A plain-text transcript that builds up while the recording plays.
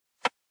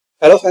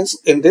Hello friends,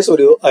 in this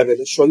video I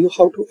will show you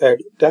how to add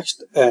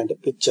text and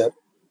picture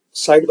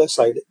side by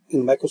side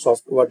in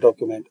Microsoft Word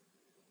document.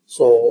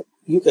 So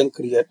you can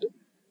create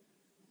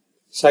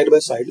side by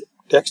side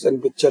text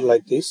and picture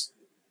like this.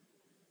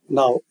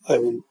 Now I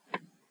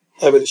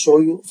will show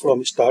you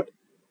from start.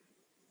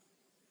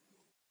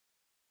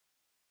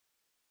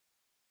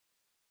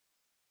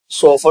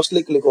 So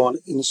firstly click on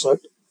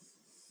Insert,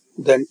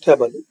 then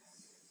Table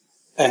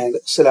and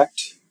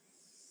select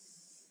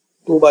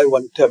 2 by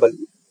 1 table.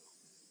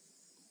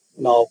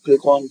 Now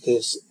click on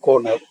this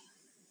corner.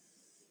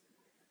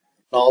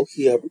 Now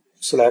here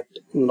select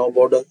No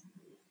Border.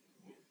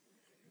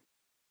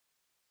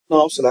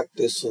 Now select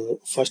this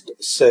first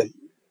cell,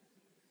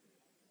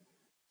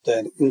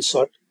 then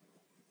Insert,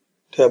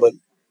 Table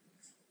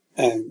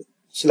and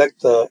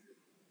select the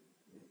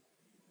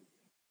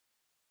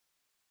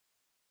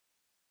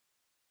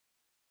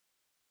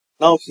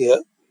now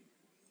here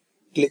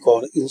click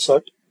on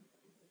Insert,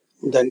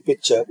 then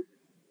Picture.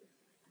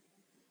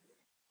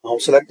 Now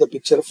select the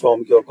picture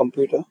from your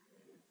computer,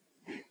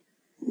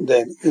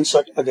 then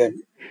Insert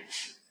again.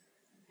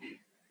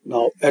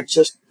 Now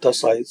adjust the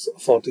size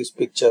for this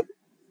picture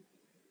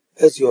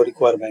as your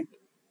requirement.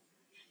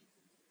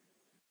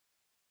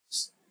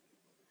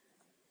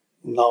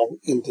 Now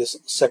in this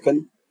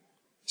second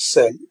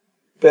cell,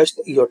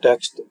 paste your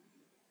text.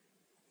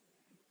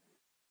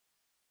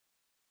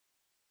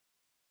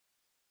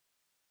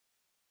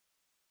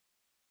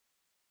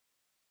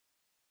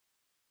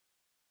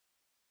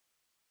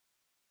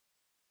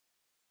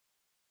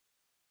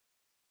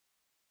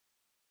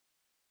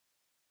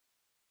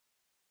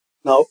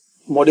 Now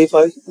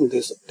modify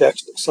this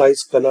text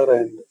size, color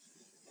and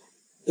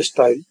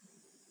style.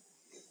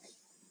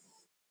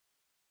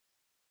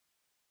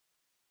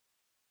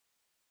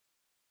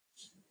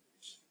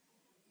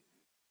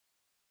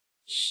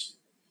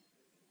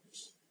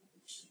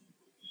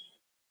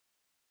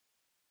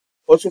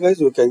 Also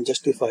guys, you can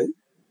justify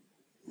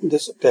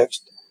this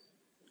text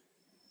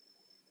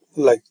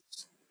like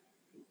this.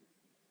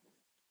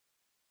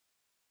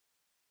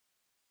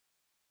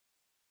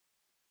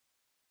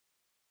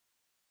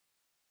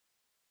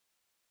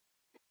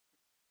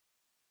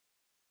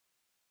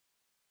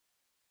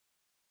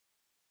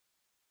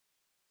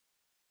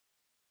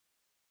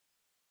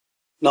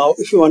 Now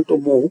if you want to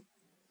move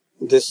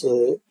this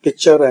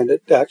picture and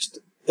text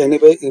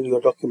anywhere in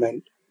your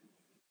document,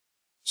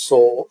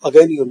 so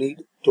again you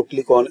need to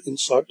click on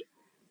Insert,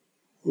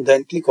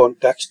 then click on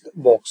Text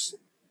Box.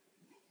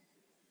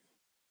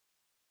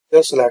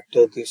 Here select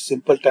the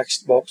simple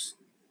text box.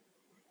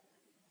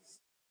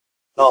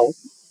 Now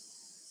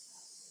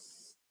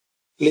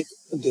click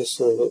this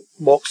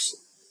box,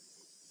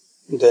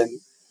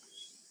 then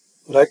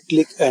right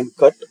click and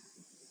cut.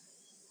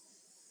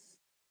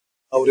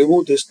 Now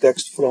remove this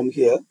text from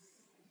here,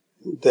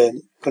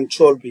 then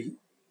Ctrl V.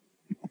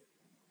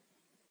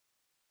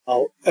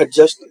 Now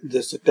adjust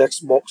this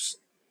text box.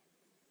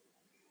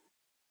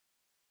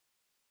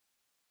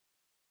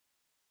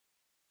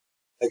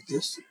 Like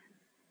this.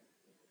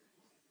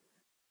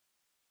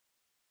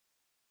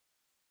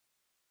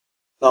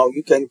 Now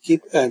you can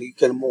keep and you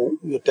can move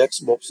your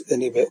text box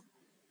anywhere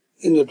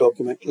in your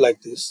document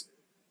like this.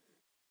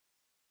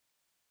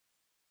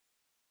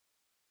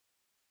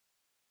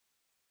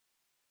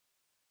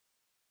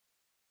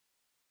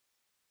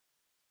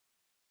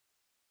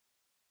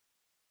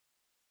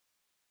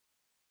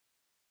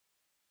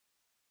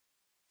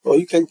 Or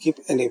you can keep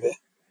anywhere.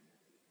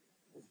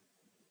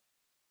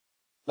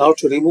 Now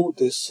to remove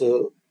this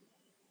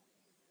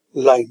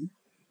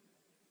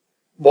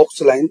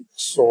box line,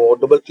 so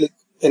double click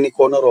any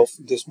corner of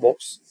this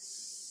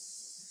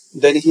box.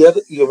 Then here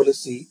you will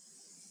see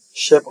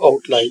shape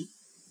outline,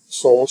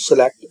 so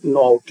select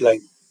no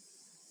outline.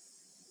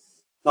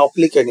 Now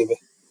click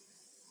anywhere.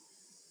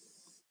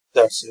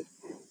 That's it.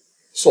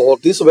 So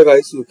this way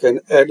guys, you can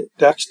add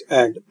text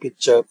and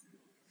picture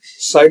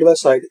side by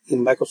side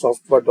in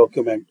Microsoft Word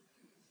document.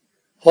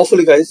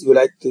 Hopefully guys you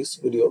like this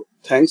video.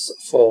 Thanks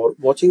for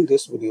watching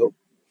this video.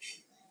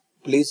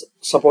 Please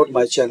support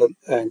my channel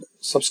and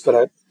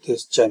subscribe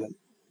this channel.